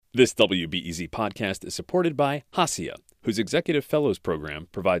This WBEZ podcast is supported by Hacia, whose Executive Fellows Program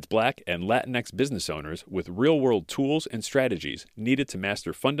provides Black and Latinx business owners with real-world tools and strategies needed to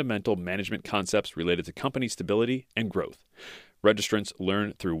master fundamental management concepts related to company stability and growth. Registrants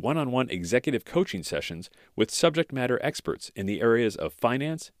learn through one-on-one executive coaching sessions with subject matter experts in the areas of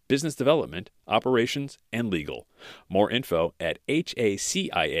finance, business development, operations, and legal. More info at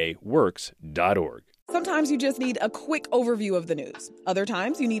haciaworks.org. Sometimes you just need a quick overview of the news. Other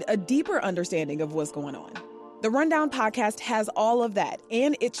times you need a deeper understanding of what's going on. The Rundown podcast has all of that,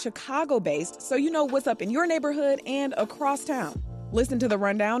 and it's Chicago-based, so you know what's up in your neighborhood and across town. Listen to The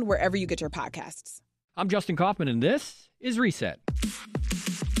Rundown wherever you get your podcasts. I'm Justin Kaufman, and this is Reset.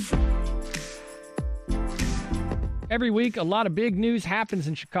 Every week, a lot of big news happens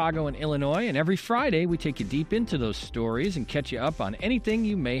in Chicago and Illinois, and every Friday, we take you deep into those stories and catch you up on anything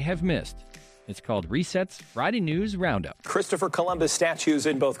you may have missed. It's called Reset's Friday News Roundup. Christopher Columbus statues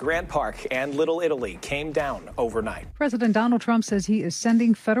in both Grant Park and Little Italy came down overnight. President Donald Trump says he is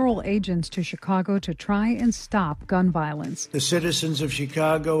sending federal agents to Chicago to try and stop gun violence. The citizens of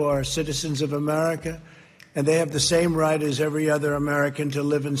Chicago are citizens of America, and they have the same right as every other American to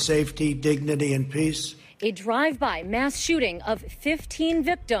live in safety, dignity, and peace. A drive-by mass shooting of 15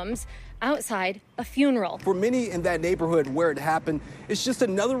 victims outside a funeral. For many in that neighborhood where it happened, it's just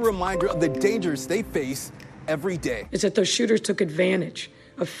another reminder of the dangers they face every day. It's that those shooters took advantage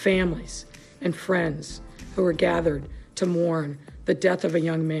of families and friends who were gathered to mourn the death of a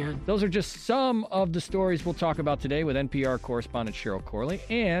young man. Those are just some of the stories we'll talk about today with NPR correspondent Cheryl Corley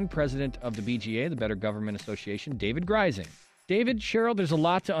and president of the BGA, the Better Government Association, David Greising. David, Cheryl, there's a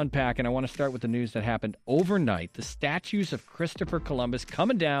lot to unpack, and I want to start with the news that happened overnight. The statues of Christopher Columbus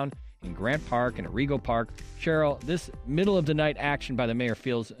coming down in Grant Park and Arrigo Park. Cheryl, this middle-of-the-night action by the mayor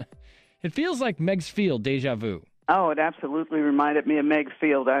feels like Meigs Field deja vu. Oh, it absolutely reminded me of Meigs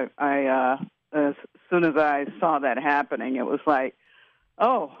Field. I as soon as I saw that happening, it was like,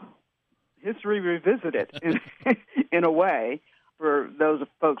 oh, history revisited in a way. For those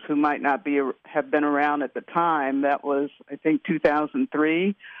folks who might not have been around at the time, that was, I think,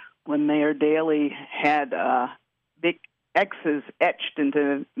 2003, when Mayor Daley had big X's etched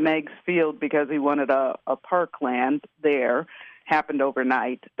into Meigs Field because he wanted a parkland there. Happened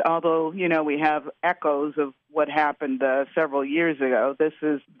overnight. Although, you know, we have echoes of what happened several years ago, this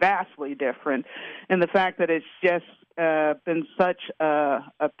is vastly different. And the fact that it's just been such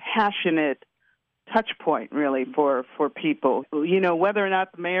a passionate touch point, really, for people. You know, whether or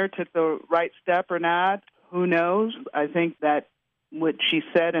not the mayor took the right step or not, who knows? I think that what she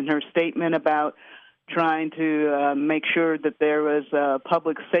said in her statement about trying to make sure that there was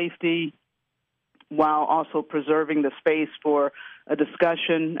public safety while also preserving the space for a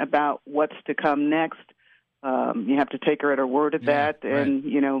discussion about what's to come next. You have to take her at her word at that. Right. And,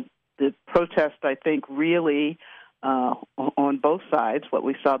 you know, the protest, I think, really on both sides, what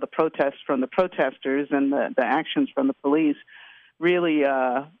we saw, the protests from the protesters and the actions from the police really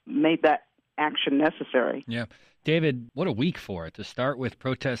made that action necessary. Yeah. David, what a week for it, to start with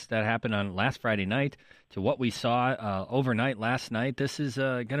protests that happened on last Friday night to what we saw overnight last night. This is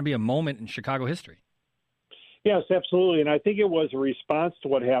going to be a moment in Chicago history. Yes, absolutely. And I think it was a response to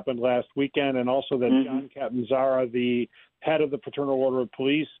what happened last weekend, and also that John Catanzara, the head of the Fraternal Order of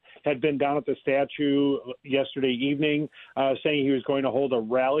Police, had been down at the statue yesterday evening saying he was going to hold a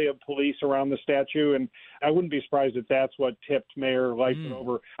rally of police around the statue. And I wouldn't be surprised if that's what tipped Mayor Lightfoot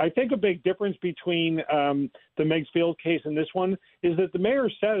over. I think a big difference between the Meigs Field case and this one is that the mayor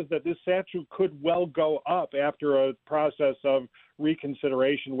says that this statue could well go up after a process of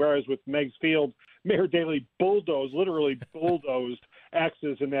reconsideration, whereas with Meigs Field, Mayor Daley literally bulldozed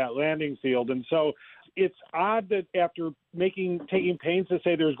X's in that landing field. And so it's odd that after taking pains to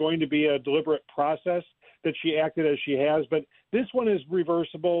say there's going to be a deliberate process, that she acted as she has. But this one is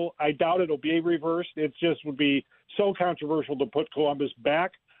reversible. I doubt it'll be reversed. It just would be so controversial to put Columbus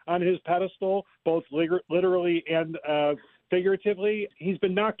back on his pedestal, both literally and figuratively. He's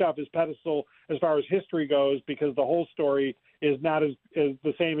been knocked off his pedestal as far as history goes because the whole story is not as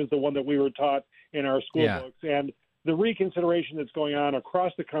the same as the one that we were taught in our school books. And the reconsideration that's going on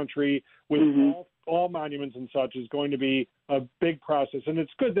across the country with all monuments and such is going to be a big process. And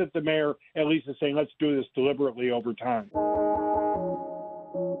it's good that the mayor at least is saying, let's do this deliberately over time.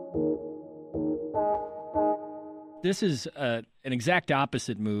 This is an exact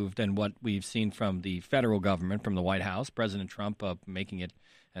opposite move than what we've seen from the federal government, from the White House. President Trump making it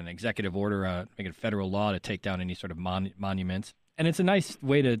an executive order, making it federal law to take down any sort of monuments. And it's a nice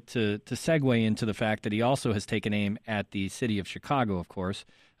way to segue into the fact that he also has taken aim at the city of Chicago, of course,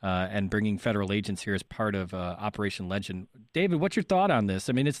 and bringing federal agents here as part of Operation Legend. David, what's your thought on this?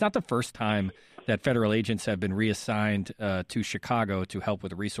 I mean, it's not the first time that federal agents have been reassigned to Chicago to help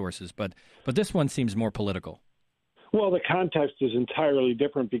with resources, but this one seems more political. Well, the context is entirely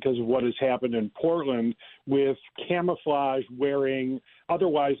different because of what has happened in Portland with camouflage wearing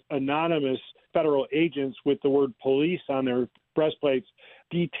otherwise anonymous federal agents with the word police on their breastplates,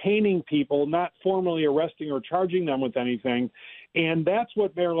 detaining people, not formally arresting or charging them with anything. And that's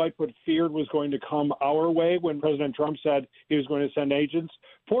what Mayor Lightfoot feared was going to come our way when President Trump said he was going to send agents.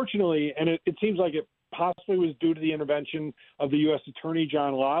 Fortunately, and it seems like it possibly was due to the intervention of the U.S. Attorney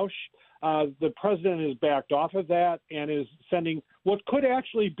John Lausch, the president has backed off of that and is sending what could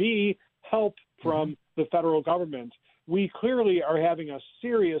actually be help from the federal government. We clearly are having a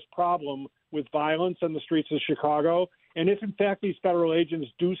serious problem with violence on the streets of Chicago. And if, in fact, these federal agents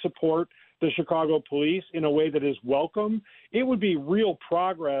do support the Chicago police in a way that is welcome, it would be real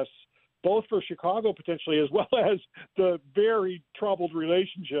progress, both for Chicago potentially, as well as the very troubled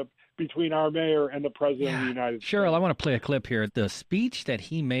relationship between our mayor and the president of the United States. Cheryl, I want to play a clip here. The speech that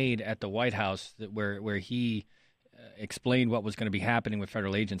he made at the White House where he explained what was going to be happening with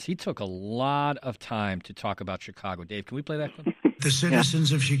federal agents, he took a lot of time to talk about Chicago. Dave, can we play that clip? The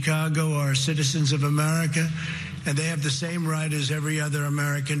citizens of Chicago are citizens of America, and they have the same right as every other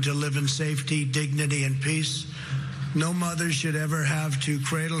American to live in safety, dignity, and peace. No mother should ever have to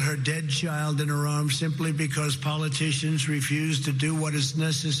cradle her dead child in her arms simply because politicians refuse to do what is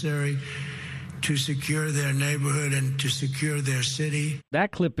necessary to secure their neighborhood and to secure their city.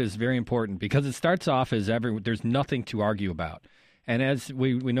 That clip is very important because it starts off as there's nothing to argue about. And as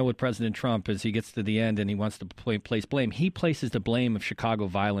we know with President Trump, as he gets to the end and he wants to place blame, he places the blame of Chicago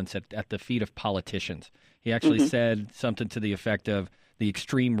violence at the feet of politicians. He actually said something to the effect of the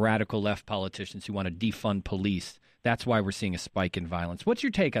extreme radical left politicians who want to defund police. That's why we're seeing a spike in violence. What's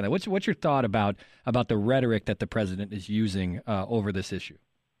your take on that? What's your thought about the rhetoric that the president is using over this issue?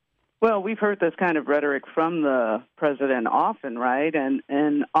 Well, we've heard this kind of rhetoric from the president often, right?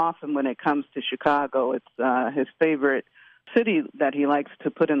 And often when it comes to Chicago, it's his favorite city that he likes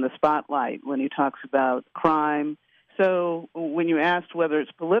to put in the spotlight when he talks about crime. So when you asked whether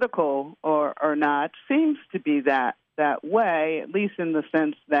it's political or not, seems to be that way, at least in the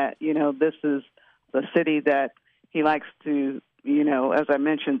sense that, this is the city that he likes to, as I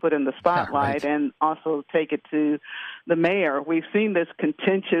mentioned, put in the spotlight and also take it to the mayor. We've seen this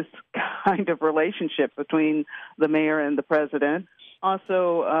contentious kind of relationship between the mayor and the president.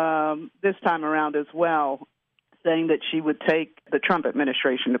 Also, this time around as well, saying that she would take the Trump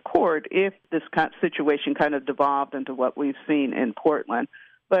administration to court if this situation kind of devolved into what we've seen in Portland.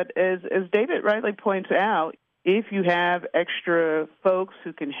 But as David rightly points out, if you have extra folks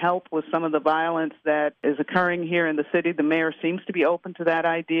who can help with some of the violence that is occurring here in the city, the mayor seems to be open to that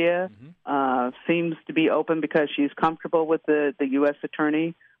idea, seems to be open because she's comfortable with the U.S.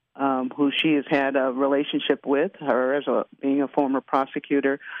 attorney, who she has had a relationship with, her as being a former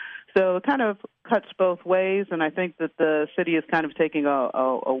prosecutor. So it kind of cuts both ways, and I think that the city is kind of taking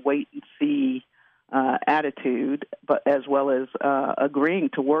a wait-and-see attitude, but as well as agreeing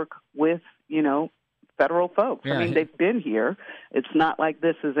to work with, federal folks. Yeah. I mean, they've been here. It's not like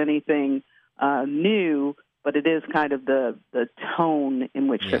this is anything new, but it is kind of the tone in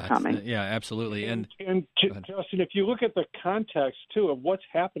which they're coming. Yeah, absolutely. And Justin, if you look at the context, too, of what's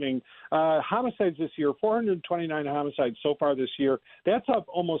happening, homicides this year, 429 homicides so far this year, that's up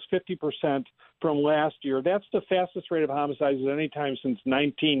almost 50% from last year. That's the fastest rate of homicides at any time since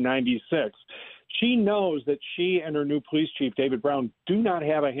 1996. She knows that she and her new police chief, David Brown, do not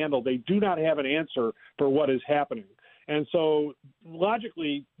have a handle. They do not have an answer for what is happening. And so,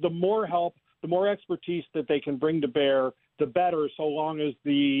 logically, the more help, the more expertise that they can bring to bear, the better, so long as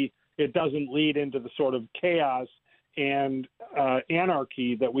it doesn't lead into the sort of chaos and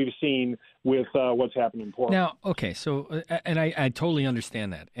anarchy that we've seen with what's happened in Portland. Now, okay, so, and I totally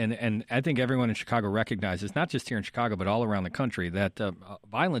understand that. And I think everyone in Chicago recognizes, not just here in Chicago, but all around the country, that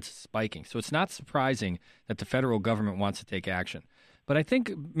violence is spiking. So it's not surprising that the federal government wants to take action. But I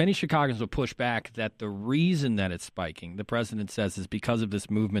think many Chicagoans will push back that the reason that it's spiking, the president says, is because of this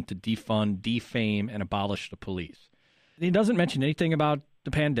movement to defund, defame, and abolish the police. He doesn't mention anything about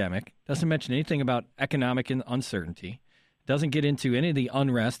the pandemic, doesn't mention anything about economic uncertainty, doesn't get into any of the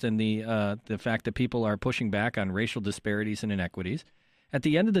unrest and the fact that people are pushing back on racial disparities and inequities. At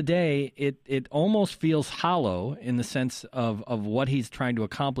the end of the day, it almost feels hollow in the sense of what he's trying to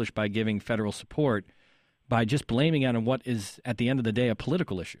accomplish by giving federal support, by just blaming it on what is, at the end of the day, a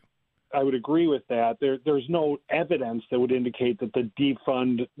political issue. I would agree with that. There's no evidence that would indicate that the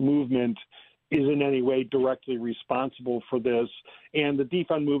defund movement is in any way directly responsible for this. And the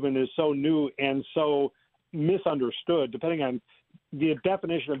defund movement is so new and so misunderstood, depending on the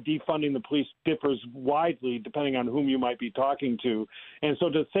definition of defunding the police differs widely depending on whom you might be talking to. And so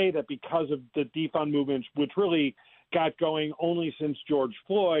to say that because of the defund movement, which really got going only since George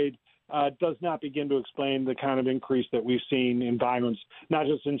Floyd, does not begin to explain the kind of increase that we've seen in violence, not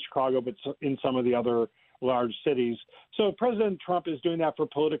just in Chicago, but in some of the other large cities. So President Trump is doing that for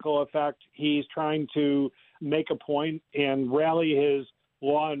political effect. He's trying to make a point and rally his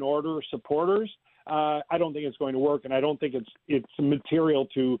law and order supporters. I don't think it's going to work, and I don't think it's material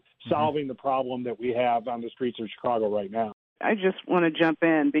to solving the problem that we have on the streets of Chicago right now. I just want to jump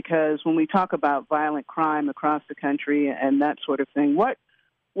in because when we talk about violent crime across the country and that sort of thing, what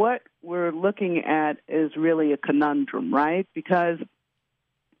we're looking at is really a conundrum, right? Because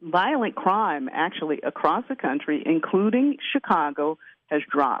violent crime actually across the country, including Chicago, has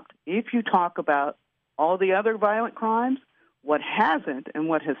dropped. If you talk about all the other violent crimes, what hasn't and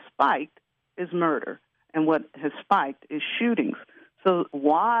what has spiked is murder, and what has spiked is shootings. So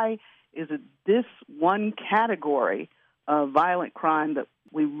why is it this one category of violent crime that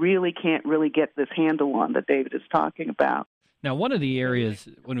we really can't really get this handle on that David is talking about? Now, one of the areas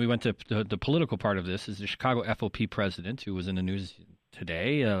when we went to the political part of this is the Chicago FOP president, who was in the news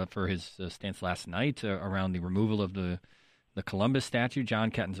today for his stance last night around the removal of the Columbus statue,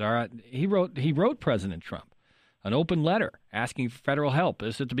 John Catanzara. He wrote President Trump an open letter asking for federal help.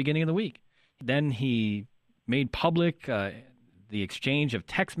 This at the beginning of the week. Then he made public the exchange of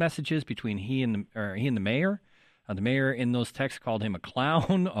text messages between he and the mayor. The mayor in those texts called him a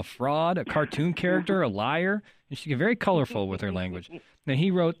clown, a fraud, a cartoon character, a liar. And she got very colorful with her language. And he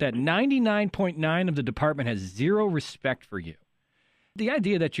wrote that 99.9% of the department has zero respect for you. The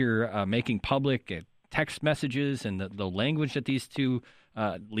idea that you're making public text messages and the language that these two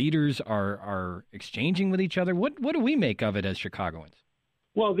leaders are exchanging with each other, what do we make of it as Chicagoans?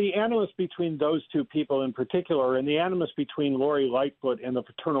 Well, the animus between those two people in particular, and the animus between Lori Lightfoot and the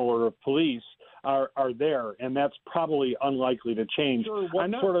Fraternal Order of Police are there, and that's probably unlikely to change. Sure,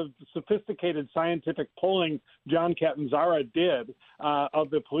 what sort of sophisticated scientific polling John Catanzara did of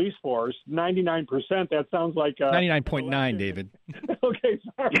the police force, 99%, that sounds like 99.9, David. Okay,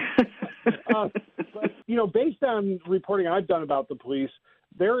 sorry. But, based on reporting I've done about the police,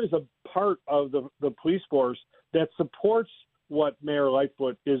 there is a part of the police force that supports what Mayor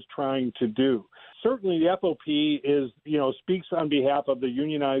Lightfoot is trying to do. Certainly the FOP speaks on behalf of the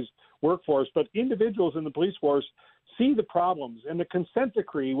unionized workforce, but individuals in the police force see the problems. And the consent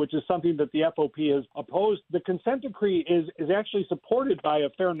decree, which is something that the FOP has opposed, the consent decree is actually supported by a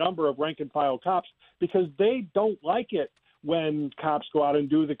fair number of rank and file cops because they don't like it when cops go out and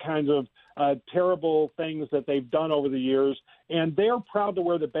do the kinds of terrible things that they've done over the years. And they're proud to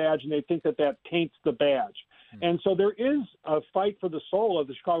wear the badge, and they think that taints the badge. And so there is a fight for the soul of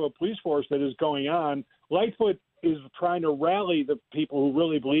the Chicago police force that is going on. Lightfoot is trying to rally the people who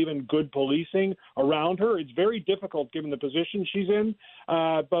really believe in good policing around her. It's very difficult given the position she's in,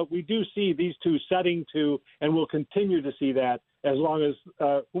 but we do see these two setting to, and we'll continue to see that as long as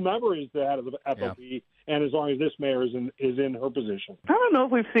whomever is the head of the FOP and as long as this mayor is in her position. I don't know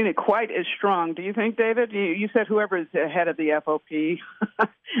if we've seen it quite as strong. Do you think, David? You said whoever is the head of the FOP.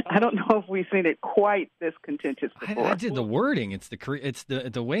 I don't know if we've seen it quite this contentious before. I did the wording. It's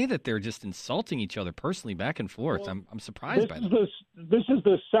the way that they're just insulting each other personally back and forth. Well, I'm surprised by that. This is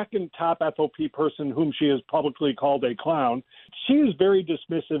the second top FOP person whom she has publicly called a clown. She is very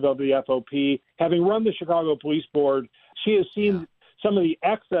dismissive of the FOP. Having run the Chicago Police Board, she has seen some of the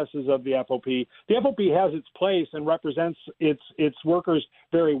excesses of the FOP. The FOP has its place and represents its workers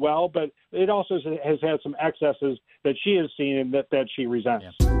very well, but it also has had some excesses that she has seen and that she resents.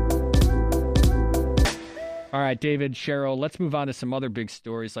 Yeah. All right, David, Cheryl, let's move on to some other big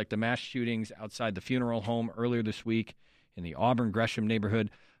stories like the mass shootings outside the funeral home earlier this week in the Auburn-Gresham neighborhood.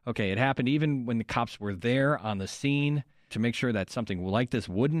 Okay, it happened even when the cops were there on the scene to make sure that something like this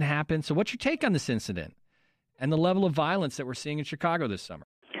wouldn't happen. So what's your take on this incident and the level of violence that we're seeing in Chicago this summer?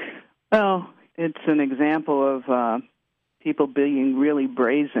 Well, it's an example of people being really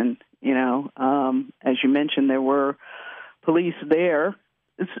brazen. As you mentioned, there were police there.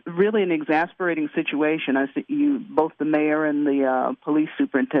 It's really an exasperating situation. Both the mayor and the police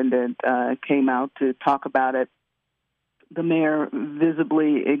superintendent came out to talk about it. The mayor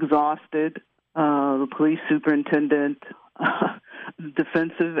visibly exhausted, the police superintendent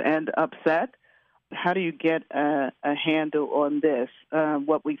defensive and upset. How do you get a handle on this?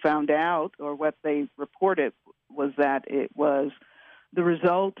 What we found out, or what they reported, was that it was the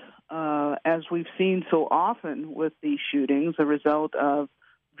result, as we've seen so often with these shootings, the result of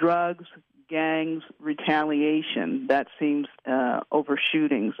drugs, gangs, retaliation that seems over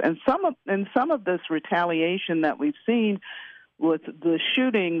shootings, and some of this retaliation that we've seen with the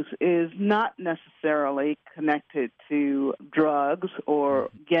shootings is not necessarily connected to drugs or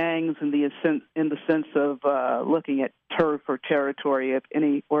gangs in the sense of looking at turf or territory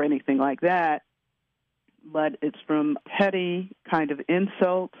or anything like that. But it's from petty kind of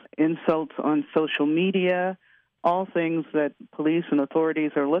insults on social media, all things that police and authorities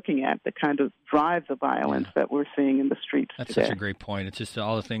are looking at that kind of drive the violence that we're seeing in the streets That's today. such a great point. It's just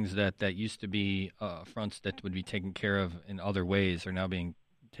all the things that used to be fronts that would be taken care of in other ways are now being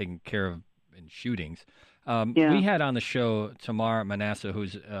taken care of in shootings. We had on the show Tamar Manasseh,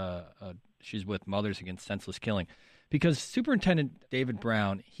 who's she's with Mothers Against Senseless Killing, because Superintendent David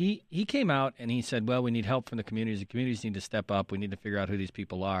Brown, he came out and he said, well, we need help from the communities. The communities need to step up. We need to figure out who these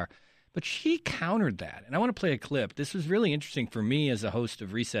people are. But she countered that, and I want to play a clip. This was really interesting for me as a host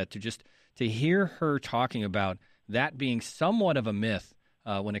of Reset to hear her talking about that being somewhat of a myth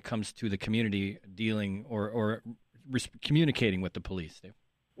when it comes to the community dealing or communicating with the police.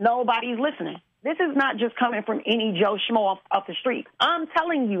 Nobody's listening. This is not just coming from any Joe Schmo off the street. I'm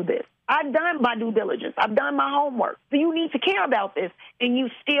telling you this. I've done my due diligence. I've done my homework. So you need to care about this, and you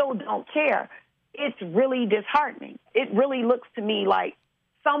still don't care. It's really disheartening. It really looks to me like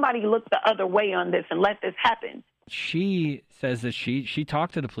somebody looked the other way on this and let this happen. She says that she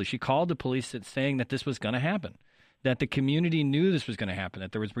talked to the police. She called the police saying that this was going to happen, that the community knew this was going to happen,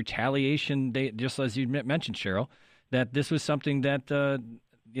 that there was retaliation, just as you mentioned, Cheryl, that this was something that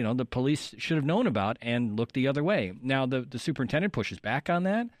the police should have known about and looked the other way. Now, the superintendent pushes back on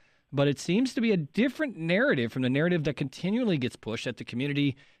that, but it seems to be a different narrative from the narrative that continually gets pushed, that the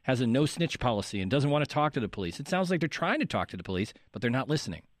community has a no-snitch policy and doesn't want to talk to the police. It sounds like they're trying to talk to the police, but they're not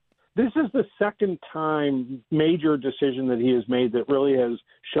listening. This is the second time major decision that he has made that really has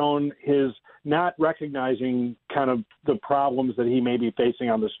shown his not recognizing kind of the problems that he may be facing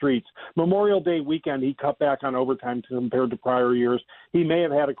on the streets. Memorial Day weekend, he cut back on overtime compared to prior years. He may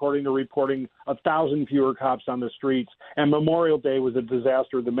have had, according to reporting, 1,000 fewer cops on the streets. And Memorial Day was a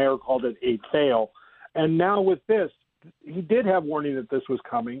disaster. The mayor called it a fail. And now with this, he did have warning that this was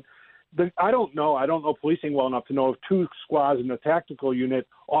coming. I don't know policing well enough to know if 2 squads in a tactical unit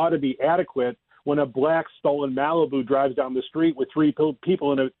ought to be adequate when a black stolen Malibu drives down the street with 3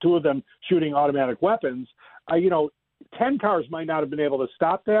 people in it, 2 of them shooting automatic weapons. 10 cars might not have been able to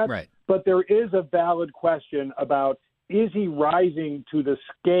stop that, right. But there is a valid question about, is he rising to the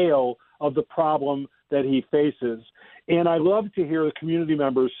scale of the problem that he faces? And I love to hear the community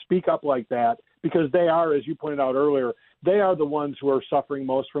members speak up like that, because they are, as you pointed out earlier, they are the ones who are suffering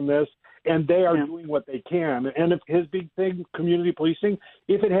most from this, and they are doing what they can. And if his big thing, community policing,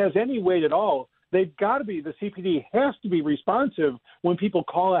 if it has any weight at all, they've got to be, the CPD has to be responsive when people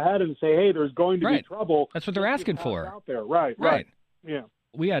call ahead and say, hey, there's going to be trouble. That's what they're asking for. Out there. Right. Yeah.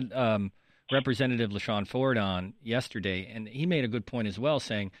 We had Representative LaShawn Ford on yesterday, and he made a good point as well,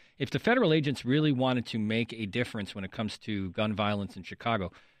 saying if the federal agents really wanted to make a difference when it comes to gun violence in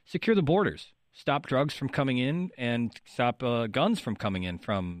Chicago, secure the borders. Stop drugs from coming in and stop guns from coming in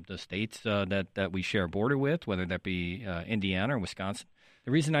from the states that we share a border with, whether that be Indiana or Wisconsin.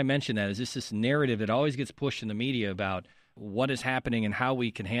 The reason I mention that is this narrative that always gets pushed in the media about what is happening and how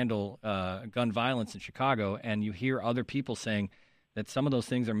we can handle gun violence in Chicago, and you hear other people saying that some of those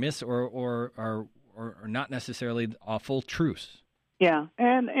things are or are not necessarily full truths. Yeah,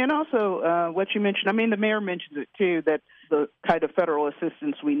 and also what you mentioned, I mean, the mayor mentions it too, that the kind of federal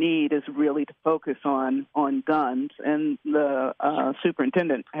assistance we need is really to focus on guns. And the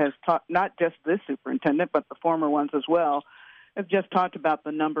superintendent has talked, not just this superintendent, but the former ones as well, have just talked about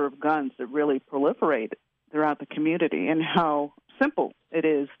the number of guns that really proliferate throughout the community and how simple it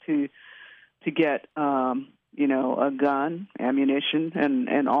is to get a gun, ammunition,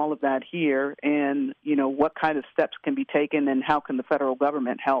 and all of that here, and, what kind of steps can be taken and how can the federal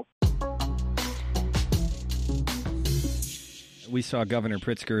government help. We saw Governor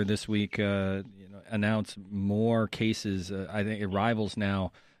Pritzker this week announce more cases. I think it rivals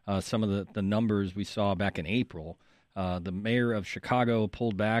now some of the numbers we saw back in April. The mayor of Chicago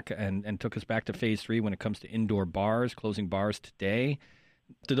pulled back and took us back to phase 3 when it comes to indoor bars, closing bars today.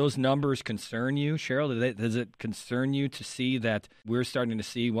 Do those numbers concern you, Cheryl? Does it concern you to see that we're starting to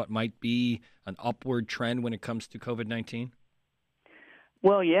see what might be an upward trend when it comes to COVID-19?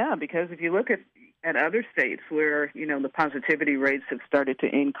 Well, yeah, because if you look at other states where, the positivity rates have started to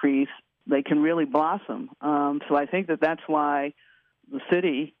increase, they can really blossom. So I think that's why the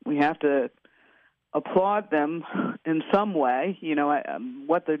city, we have to applaud them in some way.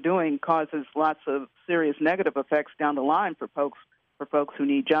 What they're doing causes lots of serious negative effects down the line for folks for folks who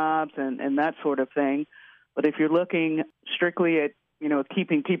need jobs and that sort of thing. But if you're looking strictly at,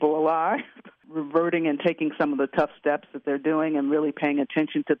 keeping people alive, reverting and taking some of the tough steps that they're doing and really paying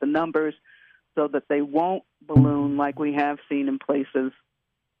attention to the numbers so that they won't balloon like we have seen in places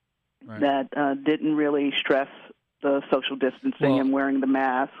that didn't really stress the social distancing and wearing the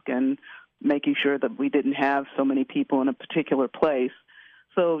mask and making sure that we didn't have so many people in a particular place.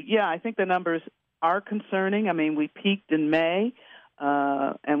 So, yeah, I think the numbers are concerning. I mean, we peaked in May,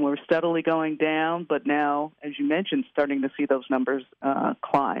 and we're steadily going down, but now, as you mentioned, starting to see those numbers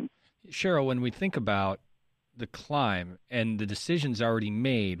climb. Cheryl, when we think about the climb and the decisions already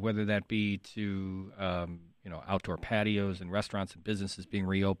made, whether that be to, outdoor patios and restaurants and businesses being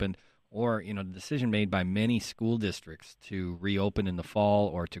reopened, or, the decision made by many school districts to reopen in the fall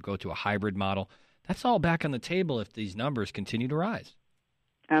or to go to a hybrid model, that's all back on the table if these numbers continue to rise.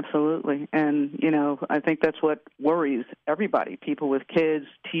 Absolutely. And, I think that's what worries everybody, people with kids,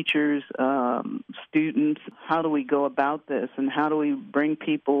 teachers, students. How do we go about this, and how do we bring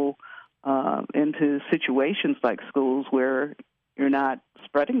people into situations like schools where you're not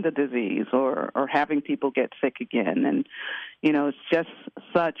spreading the disease or having people get sick again? And, it's just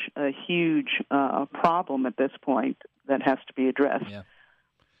such a huge problem at this point that has to be addressed.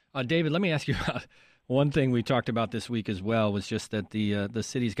 Yeah. David, let me ask you about one thing we talked about this week as well was just that the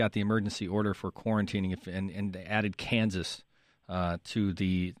city's got the emergency order for quarantining and added Kansas to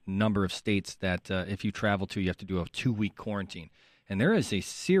the number of states that if you travel to, you have to do a 2-week quarantine. And there is a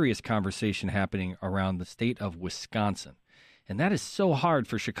serious conversation happening around the state of Wisconsin. And that is so hard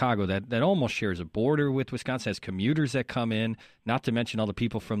for Chicago that almost shares a border with Wisconsin, has commuters that come in, not to mention all the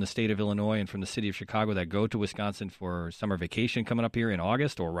people from the state of Illinois and from the city of Chicago that go to Wisconsin for summer vacation coming up here in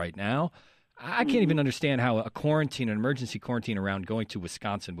August or right now. I can't even understand how an emergency quarantine around going to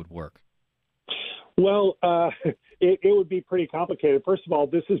Wisconsin would work. Well, it would be pretty complicated. First of all,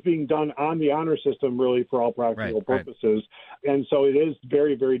 this is being done on the honor system, really, for all practical purposes. And so it is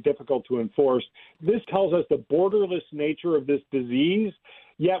very, very difficult to enforce. This tells us the borderless nature of this disease,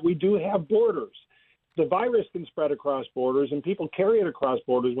 yet we do have borders. The virus can spread across borders, and people carry it across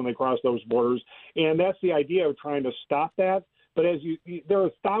borders when they cross those borders. And that's the idea of trying to stop that. But there are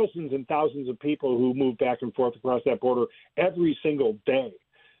thousands and thousands of people who move back and forth across that border every single day.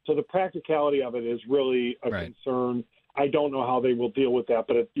 So the practicality of it is really a concern. I don't know how they will deal with that,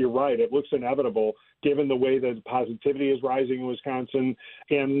 but you're right. It looks inevitable given the way that positivity is rising in Wisconsin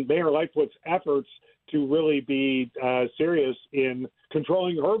and Mayor Lightfoot's efforts to really be serious in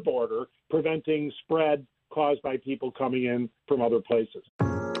controlling her border, preventing spread caused by people coming in from other places.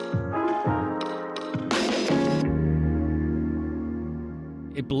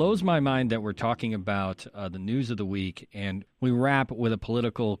 It blows my mind that we're talking about the news of the week, and we wrap with a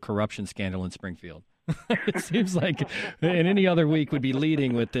political corruption scandal in Springfield. It seems like in any other week would be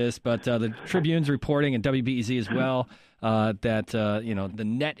leading with this, but the Tribune's reporting and WBEZ as well that the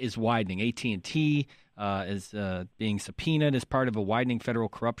net is widening. AT&T is being subpoenaed as part of a widening federal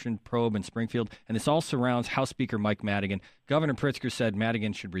corruption probe in Springfield, and this all surrounds House Speaker Mike Madigan. Governor Pritzker said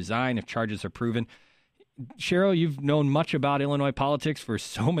Madigan should resign if charges are proven. Cheryl, you've known much about Illinois politics for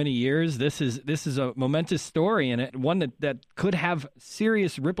so many years. This is a momentous story, and one that could have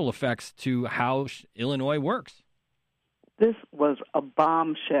serious ripple effects to how Illinois works. This was a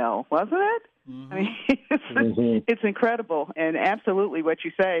bombshell, wasn't it? Mm-hmm. I mean, it's incredible, and absolutely what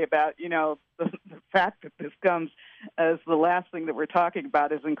you say about the fact that this comes as the last thing that we're talking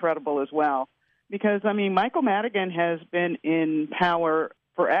about is incredible as well. Because Michael Madigan has been in power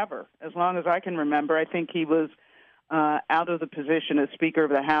forever, as long as I can remember. I think he was out of the position as Speaker of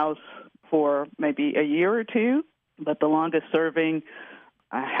the House for maybe a year or two, but the longest-serving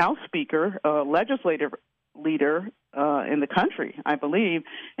House Speaker, legislative leader in the country, I believe.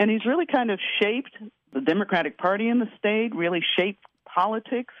 And he's really kind of shaped the Democratic Party in the state, really shaped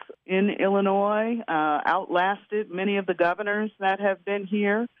politics in Illinois, outlasted many of the governors that have been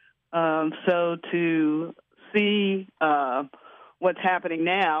here. So to see what's happening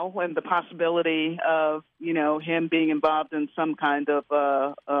now and the possibility of, him being involved in some kind of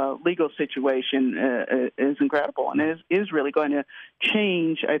legal situation is incredible, and is really going to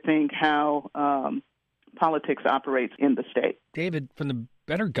change, I think, how politics operates in the state. David, from the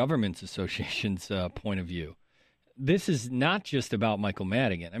Better Governments Association's point of view, this is not just about Michael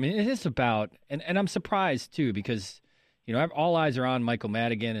Madigan. I mean, it is about, and I'm surprised, too, because all eyes are on Michael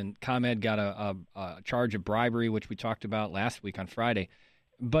Madigan, and ComEd got a charge of bribery, which we talked about last week on Friday.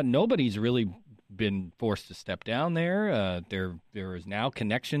 But nobody's really been forced to step down there. There is now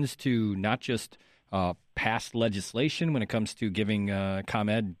connections to not just past legislation when it comes to giving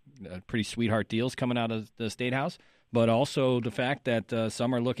ComEd pretty sweetheart deals coming out of the State House, but also the fact that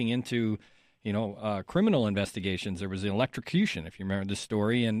some are looking into, criminal investigations. There was an electrocution, if you remember the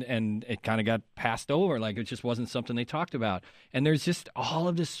story, and it kind of got passed over, like it just wasn't something they talked about. And there's just all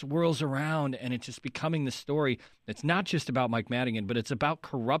of this swirls around, and it's just becoming the story. It's not just about Mike Madigan, but it's about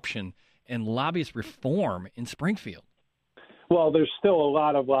corruption and lobbyist reform in Springfield. Well, there's still a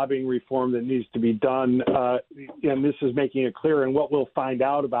lot of lobbying reform that needs to be done, and this is making it clear. And what we'll find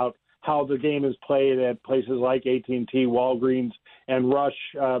out about how the game is played at places like AT&T, Walgreens, and Rush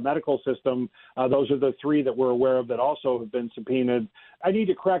Medical System, those are the three that we're aware of that also have been subpoenaed. I need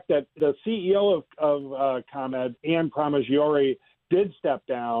to correct that the CEO of ComEd, Ann Pramaggiore, did step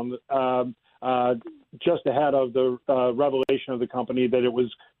down just ahead of the revelation of the company that it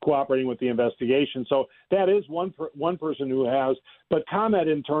was cooperating with the investigation. So that is one person who has. But ComEd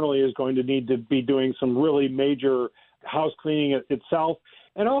internally is going to need to be doing some really major house cleaning itself.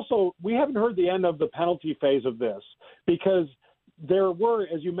 And also, we haven't heard the end of the penalty phase of this because there were,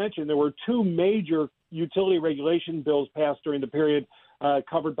 as you mentioned, there were two major utility regulation bills passed during the period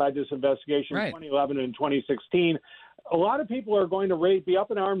covered by this investigation, right. 2011 and 2016. A lot of people are going to be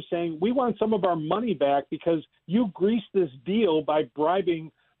up in arms saying, we want some of our money back because you greased this deal by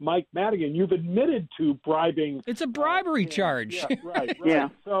bribing Mike Madigan. You've admitted to bribing. It's a bribery charge. Yeah, right. Yeah.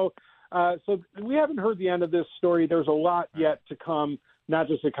 So we haven't heard the end of this story. There's a lot yet to come, not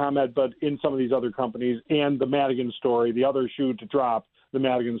just at ComEd, but in some of these other companies, and the Madigan story, the other shoe to drop, the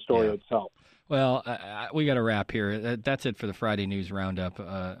Madigan story itself. Well, we got to wrap here. That's it for the Friday News Roundup.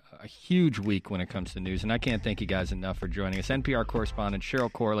 A huge week when it comes to news, and I can't thank you guys enough for joining us. NPR correspondent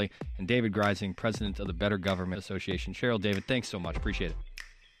Cheryl Corley and David Greising, president of the Better Government Association. Cheryl, David, thanks so much. Appreciate it.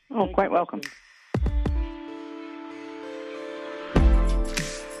 Oh, quite welcome.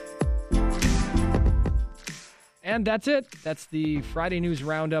 And that's it. That's the Friday News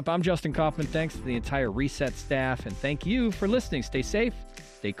Roundup. I'm Justin Kaufman. Thanks to the entire Reset staff, and thank you for listening. Stay safe,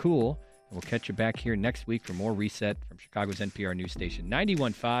 stay cool, and we'll catch you back here next week for more Reset from Chicago's NPR news station,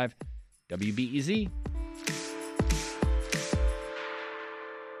 91.5 WBEZ.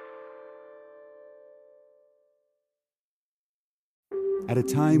 At a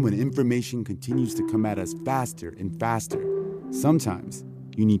time when information continues to come at us faster and faster, sometimes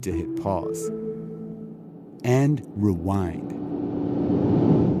you need to hit pause and rewind.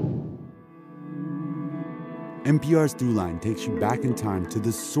 NPR's Throughline takes you back in time to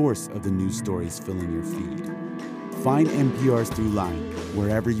the source of the news stories filling your feed. Find NPR's Throughline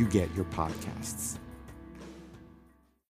wherever you get your podcasts.